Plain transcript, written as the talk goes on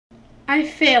I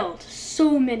failed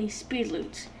so many speed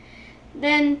loots.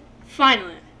 Then,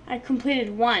 finally, I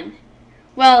completed one.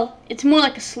 Well, it's more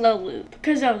like a slow loot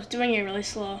because I was doing it really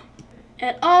slow.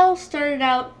 It all started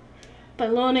out by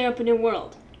loading up a new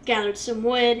world. Gathered some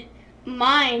wood,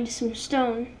 mined some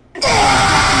stone, and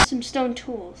some stone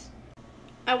tools.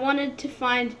 I wanted to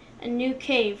find a new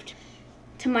cave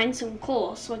to mine some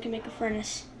coal so I can make a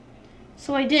furnace.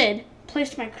 So I did.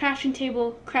 Placed my crafting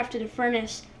table, crafted a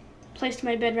furnace, placed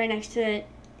my bed right next to it,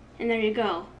 and there you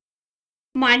go.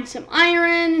 Mined some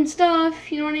iron and stuff,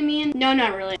 you know what I mean? No,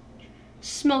 not really.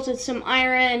 Smelted some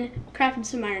iron, crafted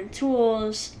some iron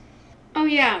tools. Oh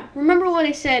yeah, remember what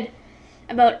I said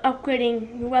about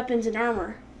upgrading your weapons and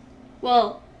armor?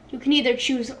 Well, you can either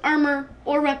choose armor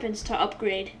or weapons to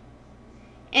upgrade.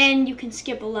 And you can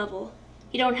skip a level.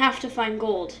 You don't have to find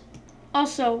gold.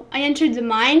 Also, I entered the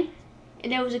mine,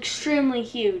 and it was extremely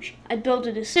huge. I built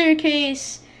a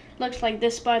staircase, looked like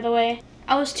this by the way.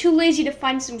 I was too lazy to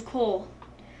find some coal,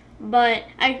 but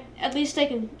at least I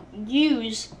can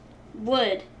use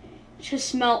wood to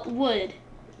smelt wood.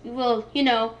 Well, you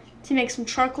know, to make some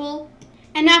charcoal.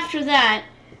 And after that,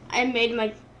 I made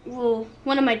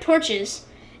one of my torches,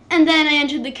 and then I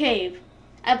entered the cave.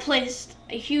 I placed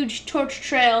a huge torch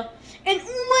trail, and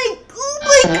oh my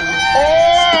god!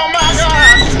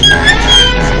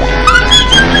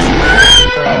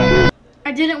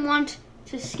 I didn't want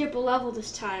to skip a level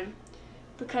this time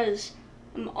because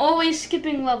I'm always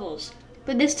skipping levels,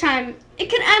 but this time it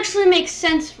can actually make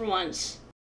sense for once.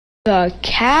 The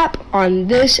cap on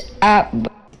this app.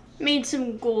 Made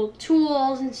some gold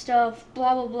tools and stuff,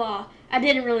 blah blah blah. I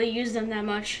didn't really use them that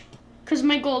much because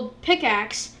my gold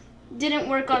pickaxe didn't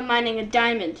work on mining a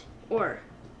diamond ore.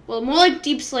 Well, more like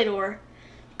deep slate ore,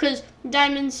 because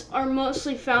diamonds are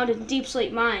mostly found in deep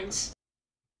slate mines.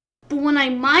 But when I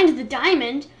mined the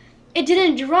diamond, it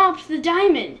didn't drop the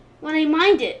diamond when I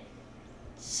mined it.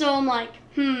 So I'm like,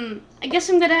 I guess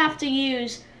I'm gonna have to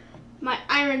use my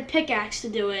iron pickaxe to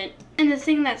do it. And the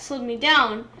thing that slowed me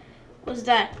down was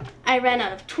that I ran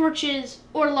out of torches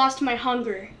or lost my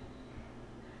hunger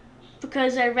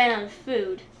because I ran out of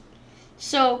food.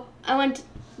 So I went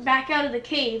back out of the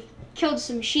cave, killed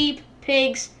some sheep,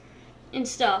 pigs, and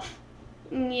stuff.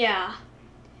 Yeah.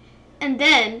 And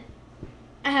then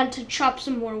I had to chop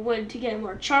some more wood to get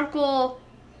more charcoal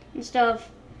and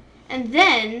stuff. And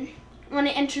then when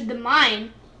I entered the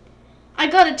mine, I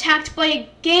got attacked by a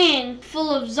gang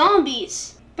full of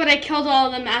zombies. But I killed all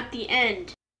of them at the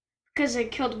end because I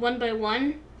killed one by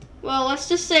one. Well, let's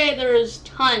just say there was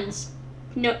tons.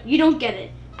 No, you don't get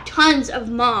it. Tons of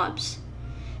mobs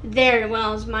there when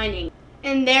I was mining.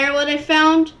 And there what I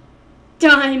found?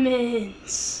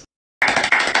 Diamonds.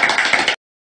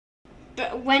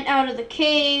 But went out of the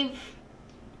cave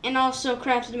and also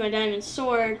crafted my diamond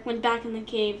sword, went back in the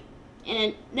cave,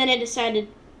 and then I decided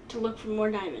to look for more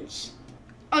diamonds.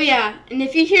 Oh yeah, and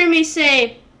if you hear me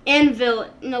say anvil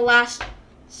in the last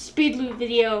speed loot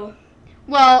video,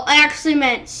 well, I actually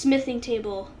meant smithing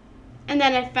table. And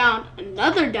then I found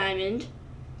another diamond.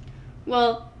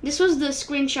 Well, this was the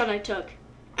screenshot I took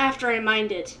after I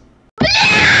mined it.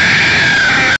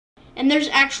 And there's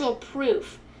actual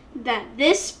proof that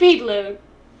this speed loot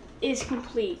is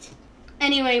complete.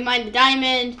 Anyway, mined the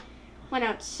diamond, went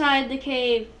outside the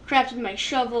cave, crafted my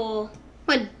shovel,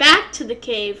 went back to the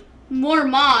cave, more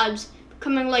mobs,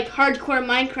 becoming like hardcore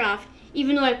Minecraft,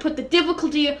 even though I put the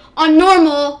difficulty on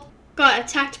normal, got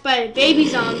attacked by a baby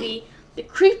zombie, the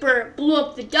creeper blew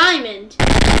up the diamond,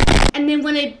 and then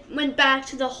when I went back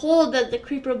to the hole that the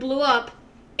creeper blew up,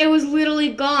 it was literally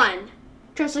gone.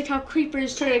 Just like how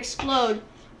creepers try to explode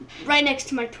right next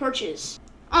to my torches.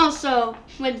 Also,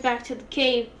 went back to the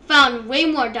cave, found way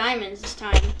more diamonds this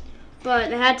time,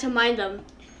 but I had to mine them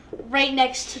right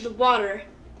next to the water.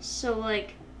 So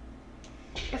like,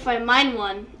 if I mine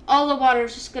one, all the water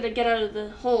is just gonna get out of the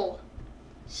hole.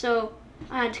 So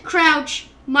I had to crouch,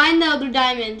 mine the other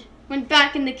diamond, went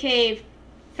back in the cave,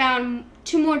 found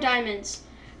 2 more diamonds,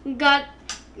 got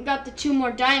the 2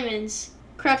 more diamonds,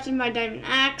 crafted my diamond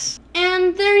axe,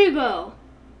 and there you go.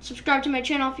 Subscribe to my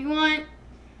channel if you want.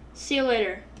 See you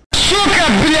later.